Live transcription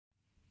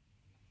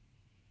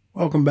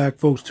Welcome back,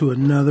 folks, to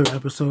another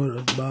episode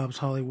of Bob's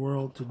Holly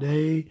World.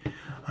 Today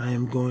I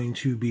am going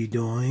to be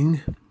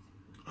doing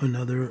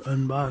another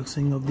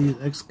unboxing of these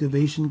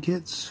excavation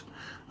kits.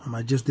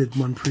 I just did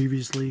one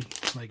previously,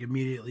 like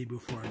immediately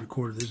before I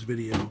recorded this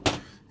video,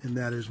 and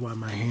that is why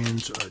my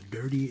hands are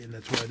dirty, and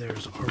that's why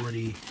there's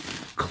already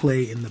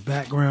clay in the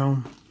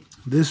background.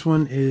 This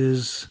one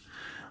is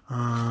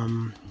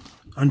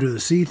under the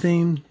sea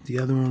theme. The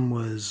other one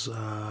was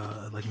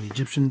like an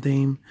Egyptian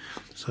theme,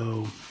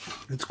 so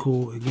it's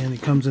cool. Again,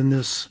 it comes in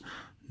this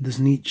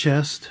neat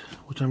chest,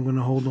 which I'm going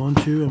to hold on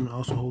to. I'm going to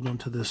also hold on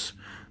to this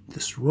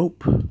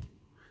rope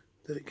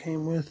that it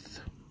came with.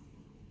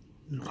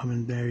 It'll come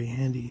in very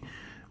handy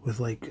with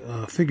like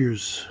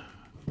figures.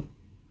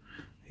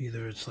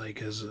 Either it's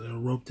like as a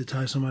rope to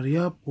tie somebody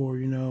up, or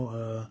you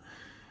know,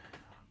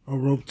 a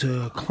rope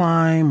to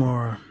climb,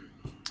 or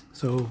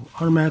so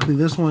automatically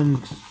this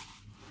one.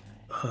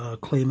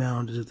 Clay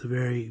mound is at the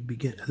very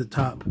beginning, at the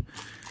top,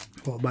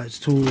 followed by its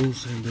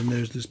tools, and then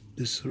there's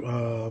this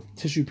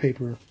tissue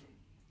paper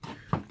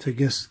to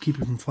keep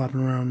it from flopping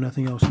around.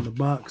 Nothing else in the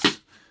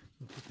box.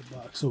 We'll put the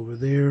box over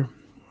there.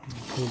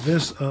 Pull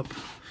this up.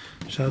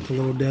 Shout out to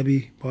Little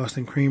Debbie,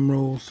 Boston cream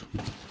rolls.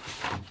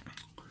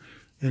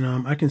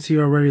 And I can see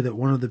already that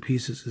one of the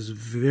pieces is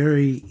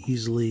very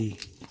easily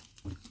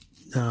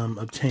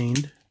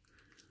obtained,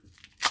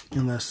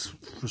 unless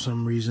for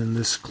some reason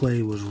this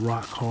clay was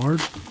rock hard.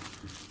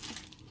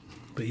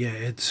 But yeah,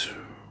 it's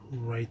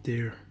right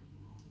there.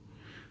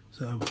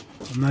 So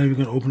I'm not even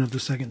going to open up the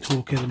second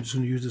toolkit. I'm just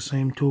going to use the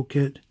same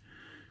toolkit,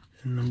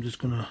 and I'm just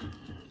going to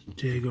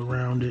dig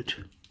around it.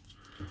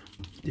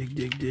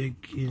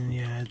 Dig. And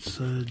yeah, it's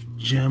a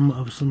gem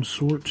of some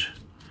sort.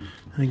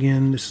 And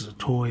again, this is a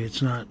toy.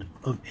 It's not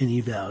of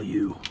any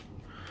value.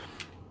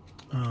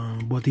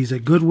 Bought these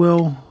at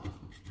Goodwill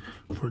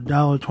for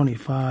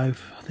 $1.25.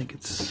 I think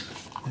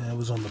it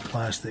was on the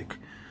plastic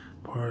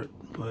part,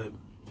 but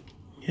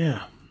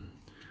yeah.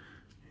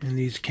 And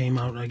these came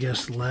out, I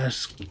guess,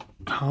 last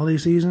holiday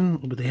season,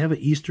 but they have an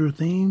Easter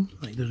theme.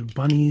 Like there's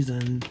bunnies,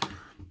 and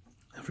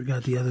I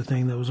forgot the other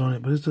thing that was on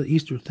it, but it's an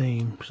Easter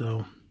theme,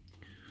 so.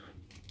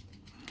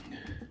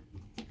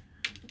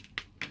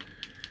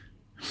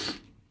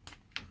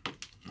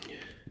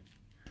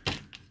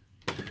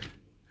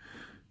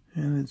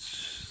 And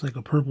it's like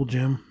a purple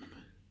gem.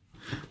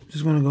 I'm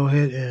just going to go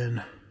ahead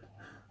and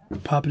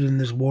pop it in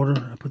this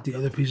water. I put the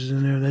other pieces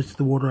in there. That's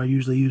the water I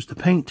usually use to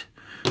paint,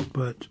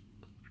 but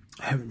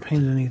I haven't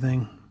painted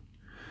anything,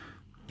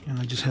 and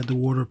I just had the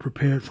water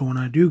prepared for when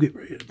I do get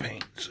ready to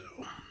paint. So,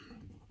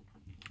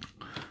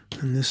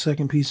 and this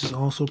second piece is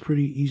also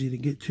pretty easy to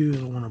get to. I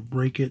don't want to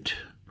break it.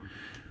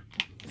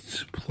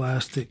 It's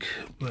plastic,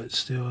 but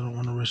still I don't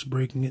want to risk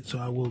breaking it, so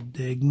I will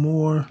dig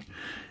more,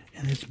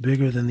 and it's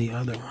bigger than the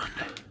other one.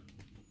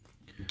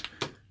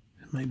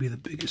 It might be the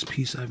biggest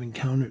piece I've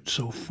encountered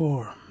so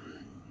far.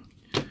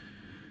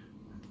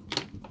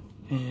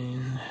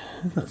 And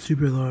it's not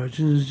super large,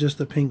 it's just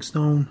a pink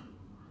stone.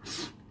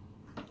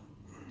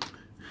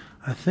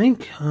 I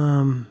think,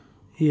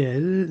 yeah,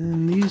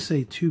 and these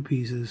say 2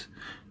 pieces,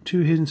 2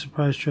 hidden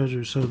surprise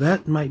treasures, so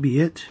that might be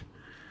it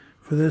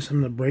for this.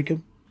 I'm going to break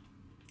them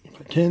if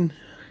I can.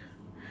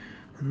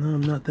 I know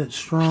I'm not that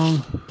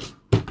strong,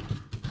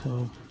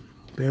 so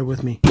bear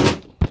with me.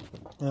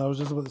 I was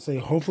just about to say,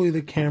 hopefully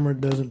the camera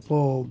doesn't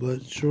fall,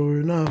 but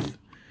sure enough,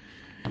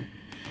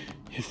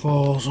 it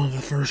falls on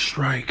the first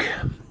strike.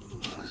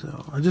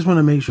 So I just want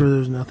to make sure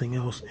there's nothing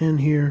else in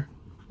here.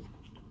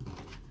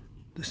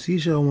 The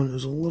seashell one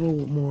is a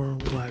little more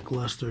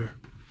lackluster,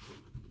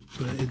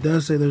 but it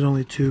does say there's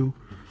only 2,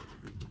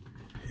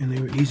 and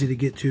they were easy to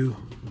get to.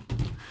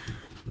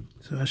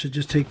 So I should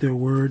just take their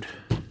word.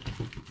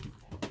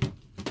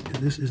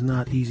 This is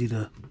not easy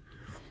to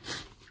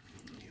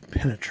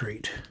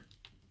penetrate.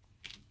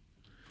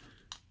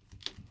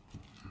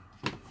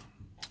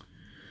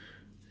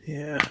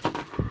 Yeah.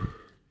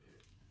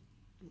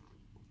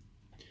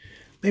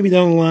 Maybe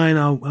down the line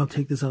I'll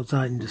take this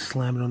outside and just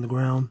slam it on the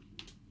ground.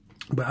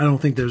 But I don't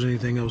think there's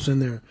anything else in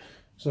there.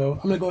 So I'm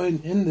going to go ahead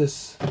and end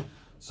this.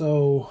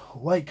 So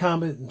like,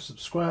 comment, and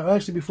subscribe.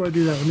 Actually, before I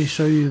do that, let me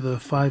show you the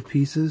 5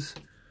 pieces.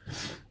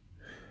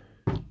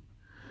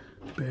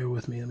 Bear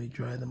with me. Let me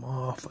dry them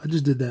off. I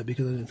just did that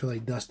because I didn't feel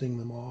like dusting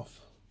them off.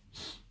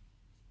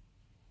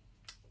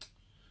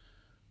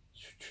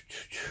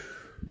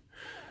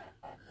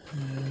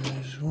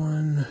 There's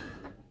one.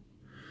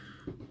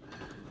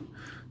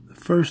 The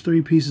first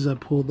 3 pieces I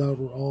pulled out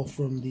were all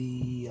from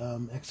the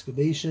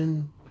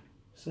excavation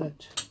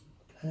set,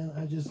 and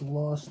I just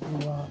lost the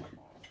rock.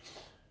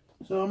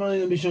 So I'm only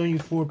going to be showing you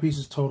 4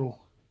 pieces total.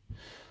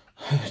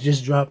 I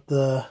just dropped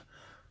one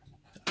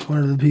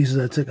of the pieces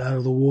I took out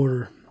of the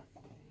water.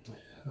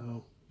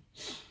 So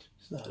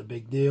it's not a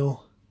big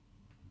deal.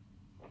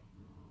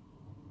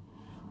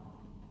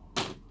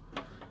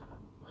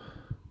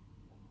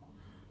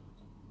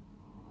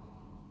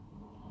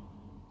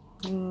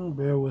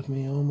 Bear with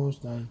me,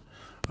 almost done.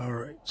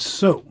 Alright,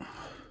 so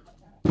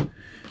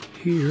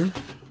here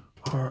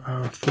are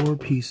our 4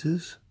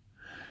 pieces.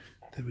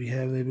 that we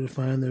have able to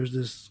find. There's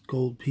this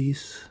gold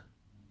piece.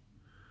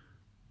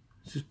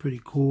 This is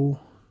pretty cool.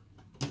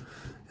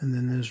 And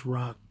then this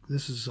rock.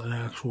 This is an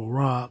actual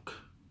rock.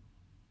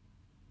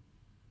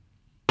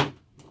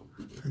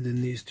 And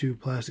then these two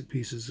plastic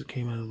pieces that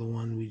came out of the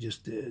one we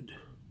just did.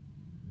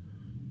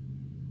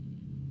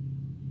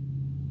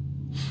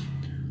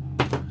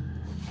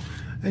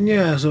 And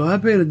yeah, so I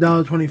paid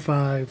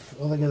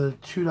 $1.25, altogether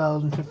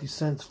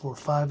 $2.50 for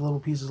 5 little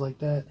pieces like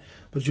that.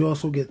 But you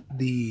also get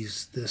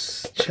these.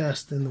 This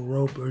chest and the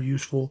rope are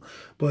useful.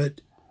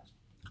 But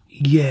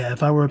yeah,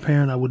 if I were a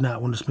parent, I would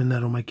not want to spend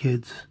that on my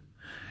kids.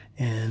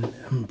 And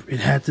it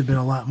had to have been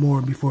a lot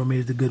more before it made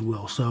it to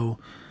Goodwill. So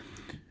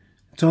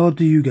it's all up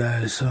to you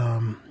guys.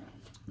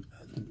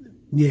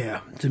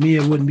 Yeah, to me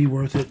it wouldn't be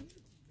worth it.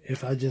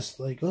 If I just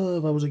like, oh,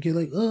 if I was a kid,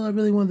 like, oh, I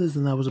really want this,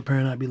 and I was a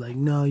parent, I'd be like,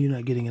 no, you're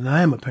not getting it. And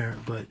I am a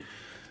parent, but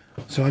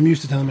so I'm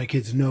used to telling my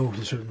kids no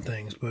to certain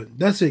things. But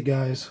that's it,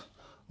 guys.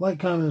 Like,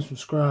 comment, and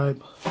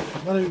subscribe.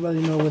 Let everybody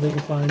know where they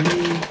can find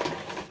me,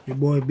 your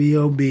boy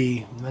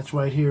B.O.B. And that's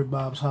right here at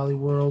Bob's Holly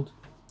World.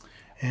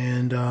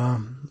 And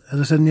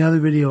as I said in the other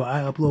video,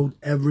 I upload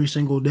every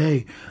single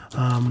day.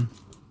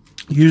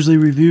 Usually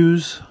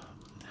reviews.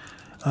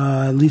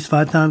 At least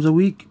 5 times a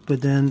week,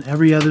 but then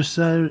every other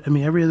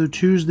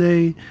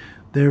Tuesday,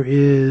 there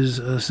is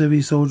a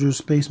Civvy Soldiers,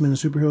 Spacemen, and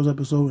Superheroes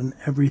episode, and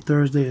every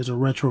Thursday is a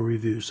retro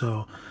review.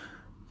 So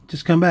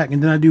just come back,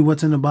 and then I do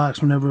what's in the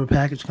box whenever a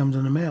package comes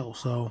in the mail.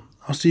 So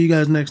I'll see you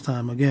guys next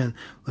time. Again,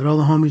 let all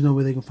the homies know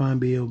where they can find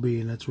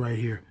B.O.B., and that's right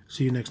here.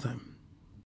 See you next time.